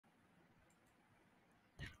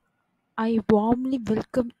I warmly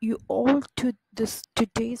welcome you all to this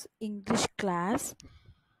today's English class.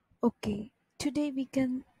 Okay, today we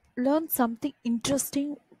can learn something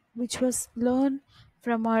interesting which was learned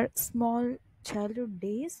from our small childhood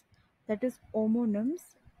days, that is homonyms.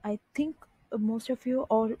 I think most of you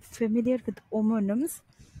are familiar with homonyms.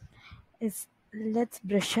 Is Let's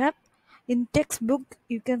brush up. In textbook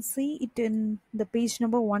you can see it in the page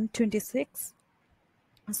number 126.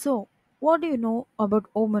 So, what do you know about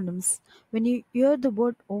homonyms? When you hear the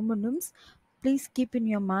word homonyms, please keep in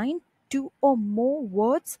your mind two or more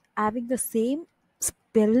words having the same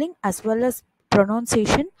spelling as well as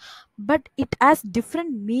pronunciation, but it has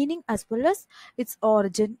different meaning as well as its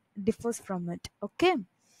origin differs from it. Okay,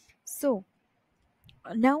 so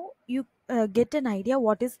now you get an idea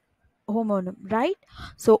what is homonym, right?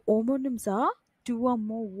 So homonyms are two or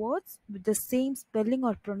more words with the same spelling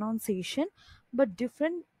or pronunciation but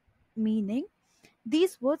different meaning.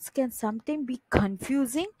 These words can sometimes be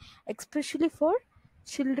confusing, especially for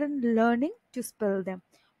children learning to spell them.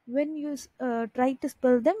 When you try to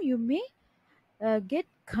spell them, you may get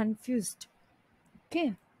confused.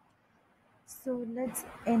 Okay, so let's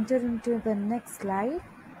enter into the next slide.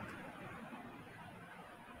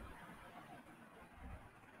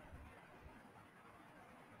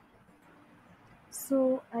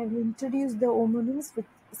 So I will introduce the homonyms with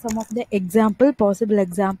some of the possible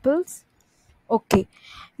examples. Okay,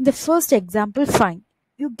 the first example, fine.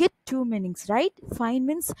 You get two meanings, right? Fine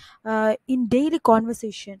means in daily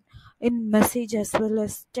conversation, in message as well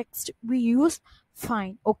as text, we use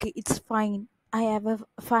fine. Okay, it's fine. I have a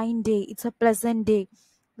fine day. It's a pleasant day,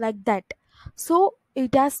 like that. So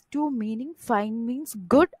it has two meaning. Fine means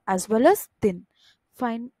good as well as thin.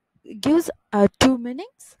 Fine gives two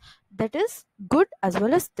meanings, that is good as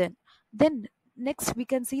well as thin. Then next we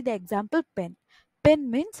can see the example pen. Pen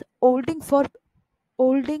means holding for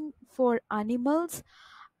animals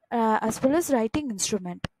as well as writing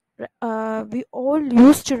instrument. We all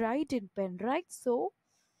used to write in pen, right? So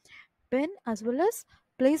pen as well as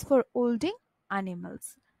place for holding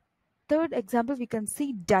animals. Third example we can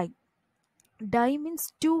see die. Die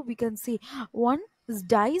means two. We can see one is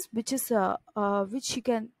dice, which is which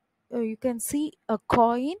you can see a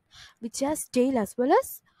coin which has tail as well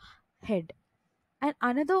as head. And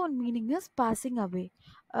another one meaning is passing away.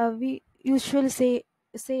 We usually say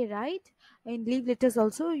right, in leave letters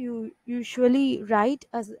also you usually write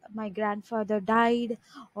as my grandfather died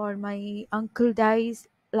or my uncle dies,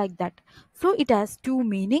 like that. So it has two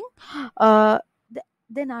meaning.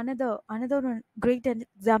 Then another one great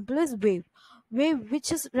example is wave. Wave,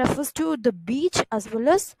 which is refers to the beach as well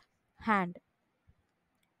as hand.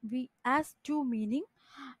 We has two meaning,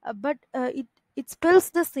 but it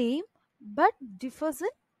spells the same but differs in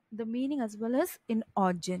the meaning as well as in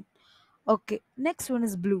origin. Okay, next one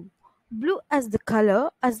is blue. Blue as the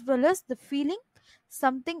color as well as the feeling.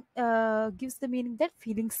 Something gives the meaning that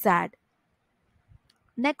feeling sad.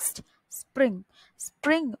 Next, spring.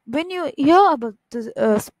 Spring, when you hear about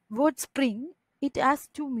the word spring, it has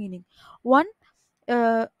two meaning. One,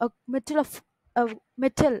 a metal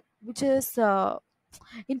which is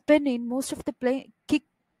in pen, in most of the kick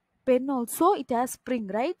pen also it has spring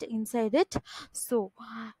right inside it. So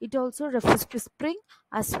it also refers to spring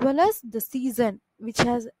as well as the season which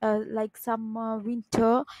has like summer,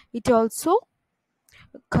 winter. It also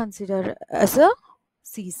considered as a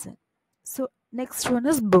season. So next one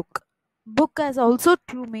is book. Book has also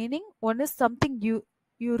two meaning. One is something you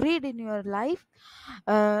read in your life.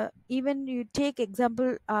 Even you take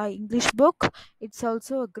example English book, it's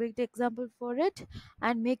also a great example for it.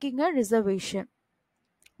 And making a reservation,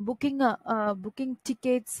 booking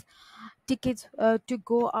tickets to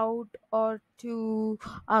go out or to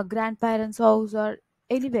grandparents house or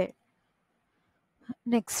anywhere.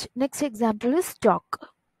 Next example is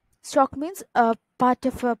stock. Stock means a part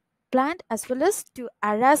of a plant as well as to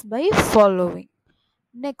harass by following.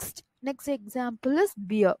 Next example is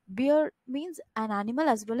bear. Bear means an animal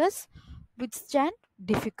as well as withstand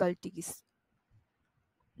difficulties.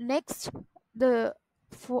 Next, the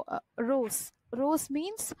rose. Rose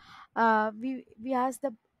means we as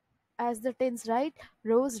the tense, right?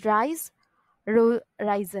 Rose, rise,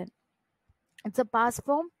 risen. It's a past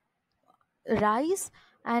form, rise,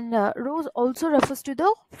 and rose also refers to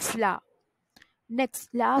the flower. Next,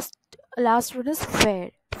 last one is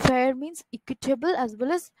fair. Fair means equitable as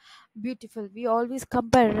well as beautiful. We always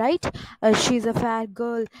compare, right? She's a fair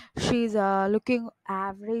girl. She's looking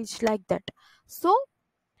average, like that. So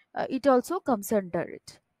it also comes under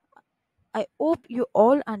it. I hope you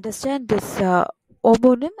all understand this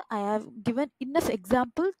homonym. I have given enough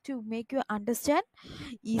example to make you understand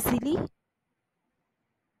easily.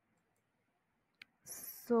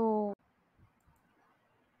 So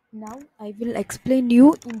now I will explain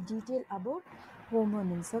you in detail about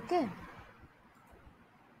homonyms. Okay.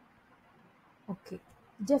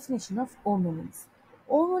 Definition of homonyms.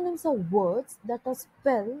 Homonyms are words that are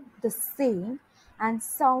spelled the same and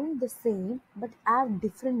sound the same but have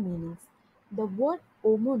different meanings. The word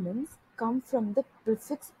homonyms come from the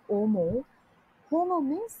prefix homo. Homo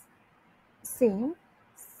means same,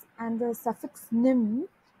 and the suffix nym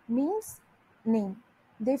means name.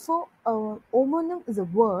 Therefore, a homonym is a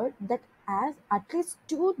word that has at least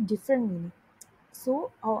two different meanings.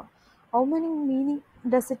 So, how many meaning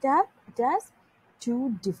does it have? It has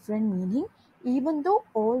two different meaning, even though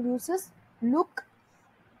all uses look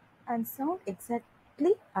and sound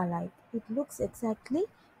exactly alike. It looks exactly,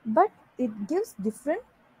 but it gives different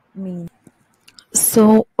meaning.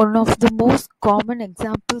 So, one of the most common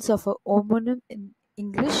examples of a homonym in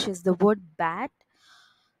English is the word bat.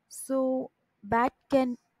 So, bat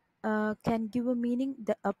can give a meaning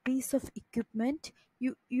the a piece of equipment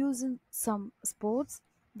you use in some sports.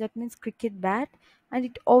 That means cricket bat, and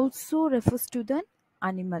it also refers to the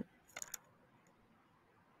animal.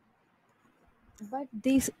 But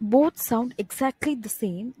these both sound exactly the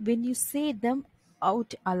same when you say them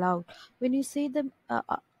out aloud. When you say them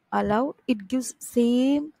aloud, it gives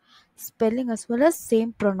same spelling as well as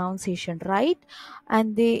same pronunciation, right?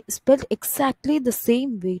 And they spell exactly the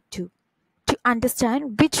same way too. To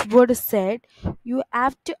understand which word is said, you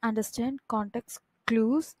have to understand context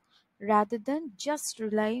clues rather than just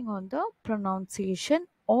relying on the pronunciation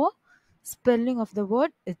or spelling of the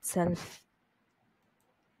word itself.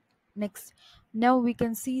 Next, now we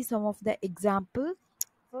can see some of the example. In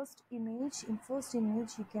first image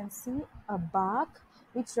you can see a bark,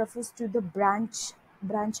 which refers to the branch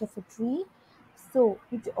of a tree. So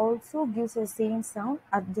it also gives a same sound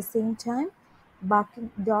at the same time.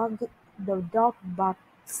 Barking dog, the dog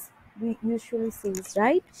barks, we usually says,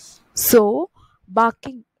 right? So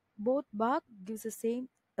barking, both bark gives the same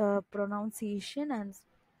pronunciation, and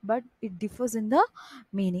but it differs in the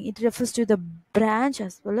meaning. It refers to the branch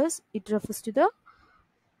as well as it refers to the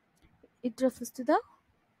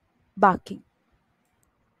barking.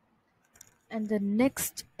 And the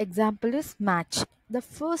next example is match. The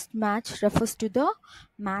first match refers to the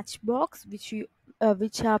matchbox which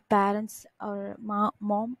our parents or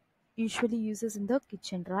mom usually uses in the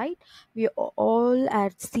kitchen, right? We all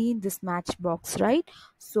had seen this matchbox, right?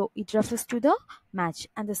 So it refers to the match.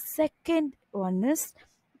 And the second one is,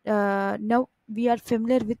 now we are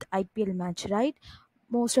familiar with IPL match, right?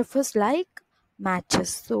 Most of us like matches,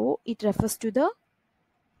 so it refers to the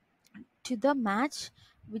match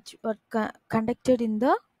which were conducted in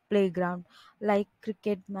the playground, like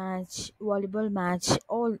cricket match, volleyball match,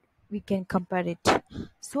 all we can compare it.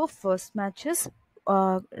 So first matches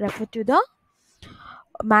refer to the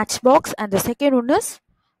matchbox, and the second one is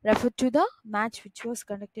refer to the match which was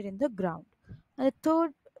conducted in the ground. And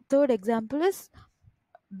the third example is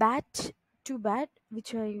bat to bat,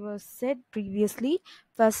 which I was said previously.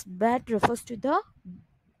 First bat refers to the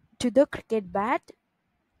cricket bat,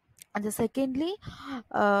 and the secondly,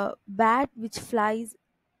 bat which flies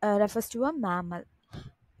refers to a mammal,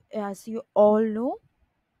 as you all know.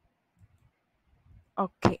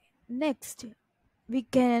 Okay, next we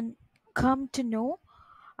can come to know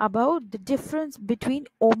about the difference between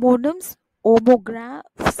homonyms,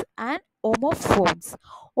 homographs, and homophones.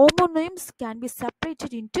 Homonyms can be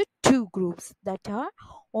separated into two groups, that are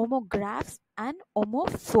homographs and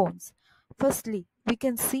homophones. Firstly, we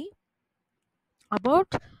can see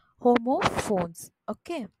about homophones.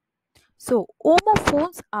 Okay. So,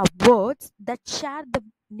 homophones are words that share the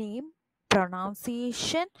name,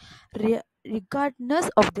 pronunciation, regardless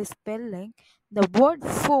of the spelling. The word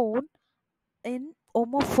phone in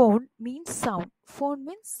homophone means sound. Phone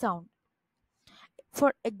means sound.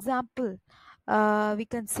 For example, we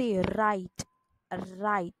can say right,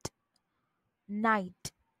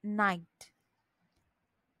 night, night.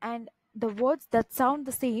 And the words that sound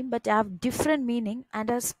the same but have different meaning and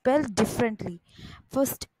are spelled differently.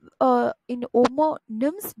 First, in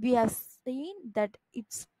homonyms we have seen that it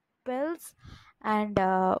spells and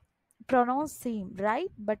pronounce same, right?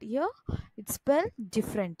 But here it's spelled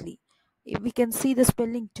differently. We can see the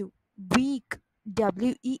spelling too. Week,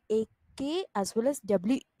 weak, as well as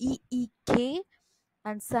week,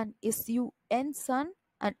 and sun, sun, sun,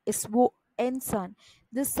 and son, sun.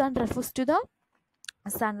 This sun refers to the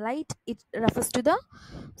sunlight. It refers to the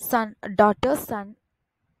sun, daughter, sun.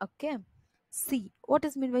 Okay. Sea, what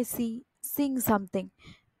is mean by sea? Seeing something.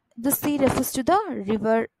 The sea refers to the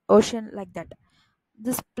river, ocean, like that.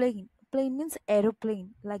 This plane means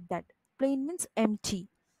aeroplane, like that. Plane means empty.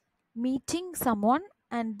 Meeting someone,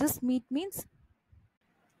 and this meet means.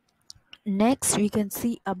 Next we can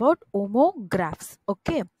see about homographs.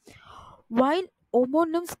 Okay, while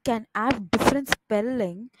homonyms can have different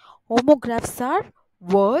spelling, homographs are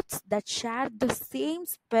words that share the same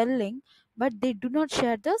spelling but they do not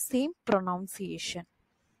share the same pronunciation.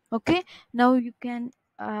 Okay, now you can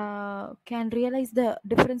realize the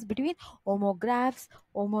difference between homographs,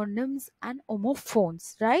 homonyms and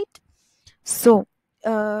homophones, right? So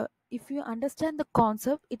if you understand the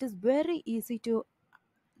concept, it is very easy to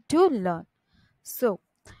learn. So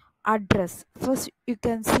address, first you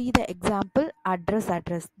can see the example address.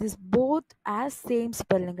 This both as same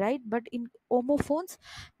spelling, right? But in homophones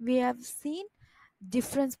we have seen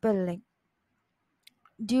different spelling.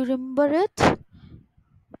 Do you remember it?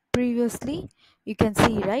 Previously you can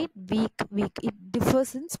see, right? Weak, it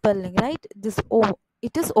differs in spelling, right? This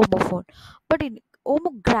it is homophone, but in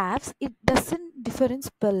homographs it doesn't differ in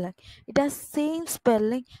spelling. It has same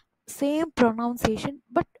spelling, same pronunciation,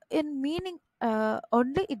 but in meaning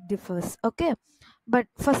only it differs. Okay, but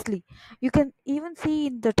firstly you can even see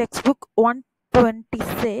in the textbook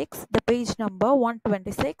 126, the page number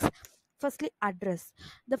 126. Firstly, address.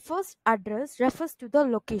 The first address refers to the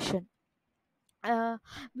location.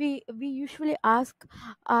 We usually ask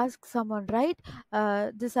someone, right?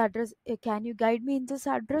 This address, can you guide me in this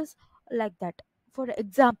address, like that. For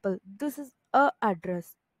example, this is a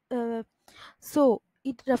address, uh, so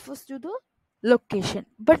it refers to the location.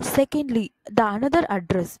 But secondly, the another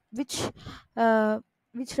address uh,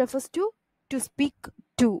 which refers to speak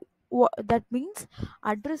to. That means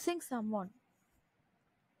addressing someone,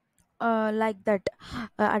 like that,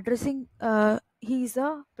 addressing, he is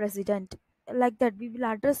a president, like that we will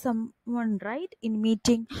address someone, right? In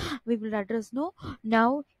meeting we will address, no,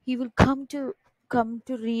 now he will come to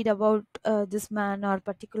read about this man or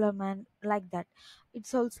particular man, like that.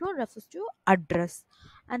 It's also refers to address.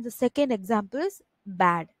 And the second example is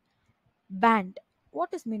band.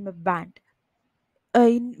 What is mean by band?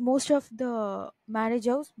 In most of the marriage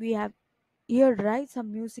house we have here, right,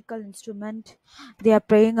 some musical instrument. They are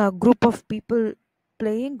playing, a group of people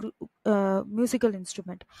playing musical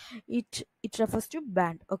instrument. It refers to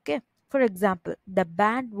band. Okay, for example, the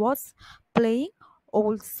band was playing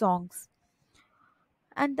old songs.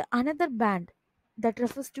 And the another band, that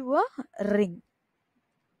refers to a ring.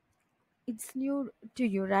 It's new to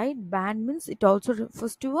you, right? Band means it also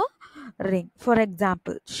refers to a ring. For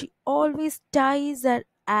example, she always ties her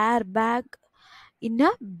hair back in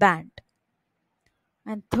a band.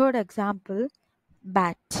 And third example,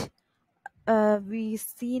 bat. We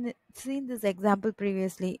seen this example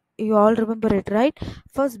previously. You all remember it, right?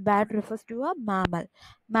 First, bat refers to a mammal.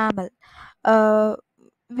 uh,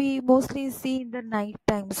 we mostly see in the night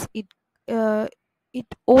times. Uh, it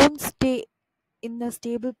won't stay in a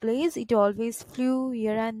stable place. It always flew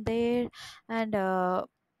here and there. And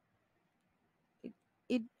it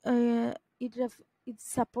it it ref, it's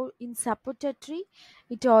support in supportatory.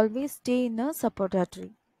 It always stay in a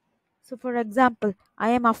supportatory. So for example, I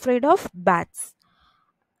am afraid of bats.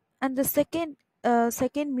 And the second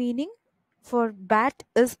meaning for bat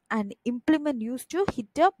is an implement used to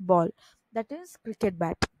hit a ball, that is cricket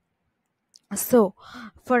bat. So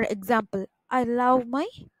for example, I love my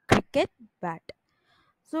cricket bat.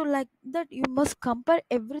 So like that you must compare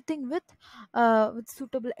everything with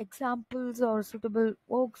suitable examples or suitable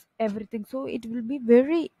works, everything, so it will be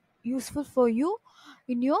very useful for you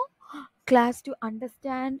in your class to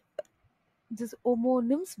understand this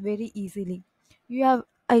homonyms very easily. You have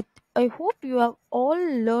I hope you have all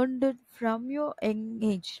learned it from your young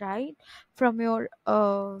age, right? From your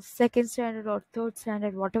second standard or third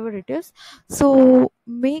standard, whatever it is. So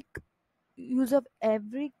make use of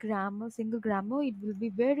every grammar, single grammar. It will be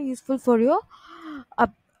very useful for your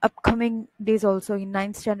upcoming days. Also in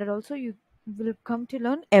ninth standard, also you will come to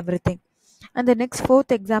learn everything. And the next fourth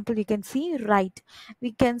example, you can see right.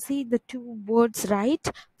 We can see the two words right.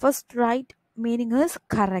 First, right meaning is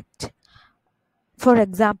correct. For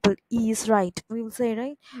example, he is right. We will say,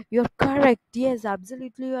 right, you're correct. Yes,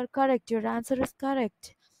 absolutely, you are correct. Your answer is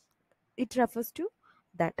correct. It refers to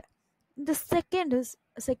that. The second is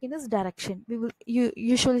direction. We will you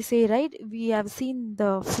usually say, right, we have seen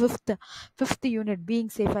the fifth unit,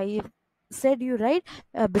 being safe. I said you, right,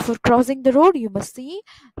 before crossing the road you must see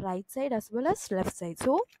right side as well as left side.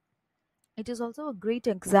 So it is also a great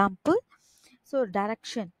example. So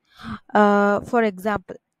direction, for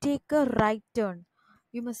example, take a right turn.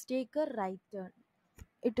 You must take a right turn.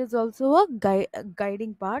 It is also a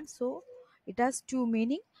guiding part. So it has two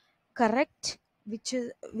meaning. Correct, which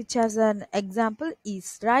has an example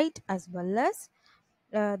is right, as well as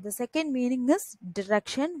the second meaning is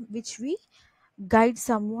direction, which we guide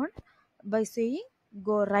someone by saying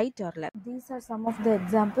go right or left. These are some of the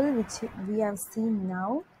examples which we have seen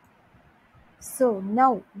now. So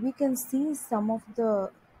now we can see some of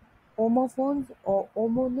the homophones or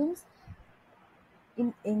homonyms.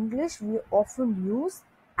 In English, we often use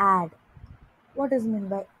ad. What is meant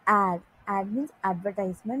by ad? Ad means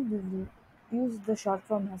advertisement. We will use the short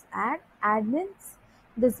form as ad. Ad means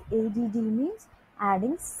this ADD means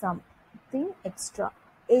adding something extra.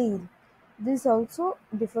 Air. This also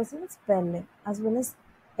differs in spelling as well as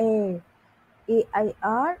air.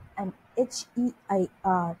 AIR and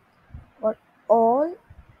HEIR. Or all.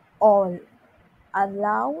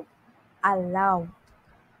 Allowed, allowed.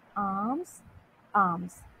 Arms,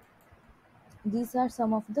 arms. These are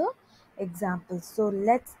some of the examples. So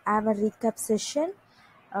let's have a recap session.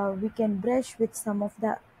 We can brush with some of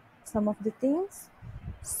the things.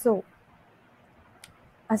 So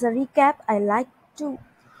as a recap, I like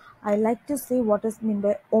to say what is meant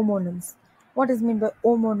by homonyms. What is meant by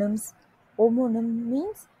homonyms? Homonym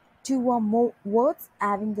means two or more words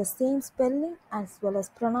having the same spelling as well as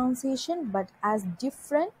pronunciation but as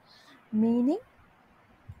different meaning.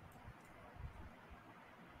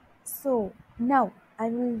 So now I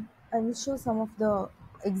will show some of the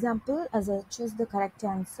example as I choose the correct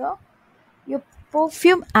answer. Your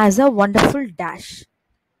perfume has a wonderful dash.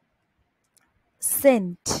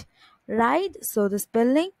 Scent. Right? So the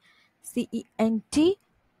spelling CENT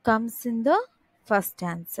comes in the first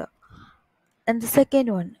answer. And the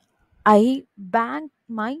second one, I banged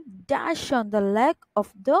my dash on the leg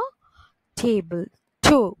of the table.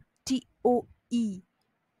 Toe. TOE.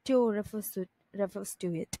 Toe refers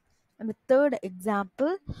to it. And the third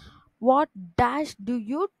example, what dash do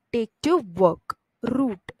you take to work?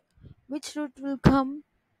 Route. Which route will come?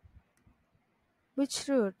 Which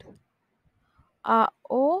route?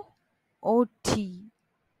 ROOT.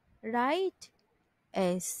 Right?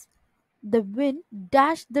 Yes. The wind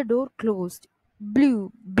dashed the door closed.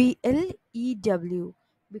 Blue. BLEW.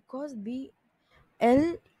 Because BLUE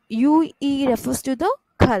refers to the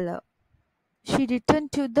color. She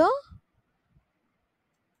returned to the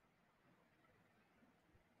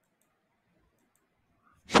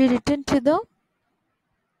she returned to the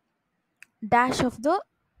dash of the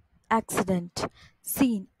accident.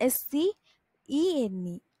 Scene.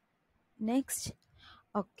 SCENE. Next.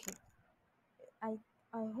 Okay. I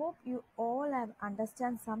I hope you all have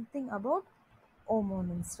understand something about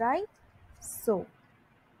homonyms, right? So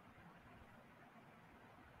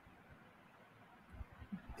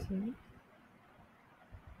okay.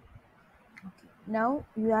 Now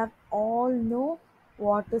you have all know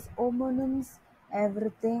what is homonyms,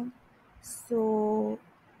 everything. So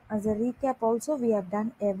as a recap also we have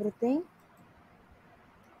done everything.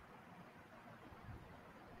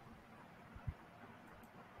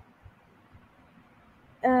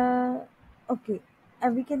 Uh, okay,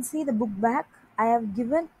 we can see the book back. I have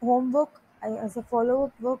given homework as a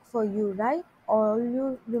follow-up work for you, right? All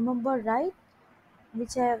you remember, right?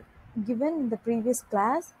 Which I have given in the previous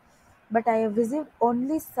class, but I have received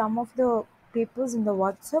only some of the papers in the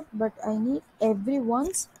WhatsApp, but I need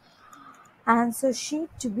everyone's answer sheet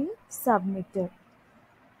to be submitted.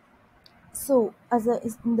 So,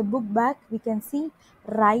 is in the book back, we can see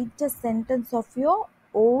write a sentence of your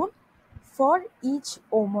own for each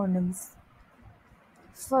homonyms.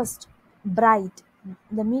 First, bright.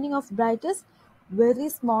 The meaning of bright is very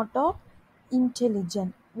smart or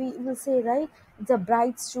intelligent. We will say, right? It's a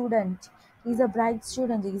bright student. He's a bright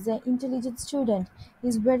student. He's an intelligent student.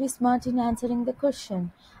 He's very smart in answering the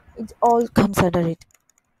question. It all comes under it.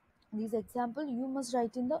 These example you must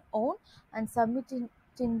write in the own and submit it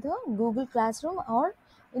in the Google Classroom or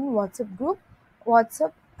in WhatsApp group.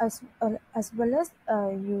 WhatsApp as well as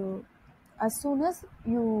you as soon as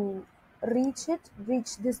you reach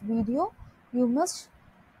this video, you must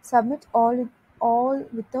submit all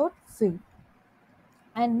without fail.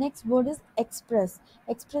 And next word is express.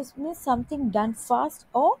 Express means something done fast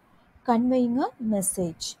or conveying a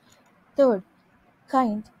message. Third,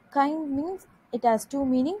 kind. Kind means it has two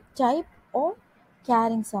meaning, type or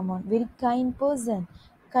caring someone. Very kind person.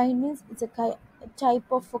 Kind means it's a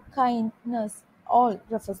type of a kindness. All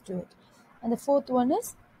refers to it. And the fourth one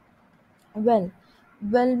is well.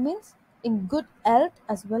 Well means in good health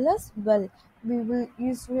as well as well. We will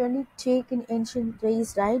usually take in ancient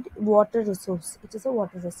days, right? Water resource. It is a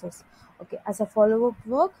water resource. Okay, as a follow-up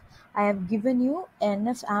work, I have given you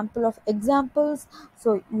enough ample of examples.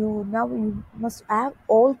 So you must have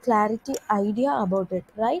all clarity idea about it,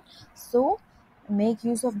 right? So make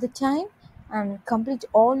use of the time and complete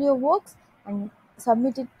all your works and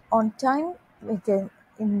submit it on time.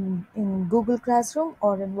 in Google Classroom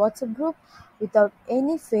or in WhatsApp group without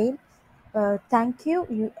any fail. Thank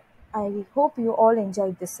you. I hope you all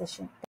enjoyed this session.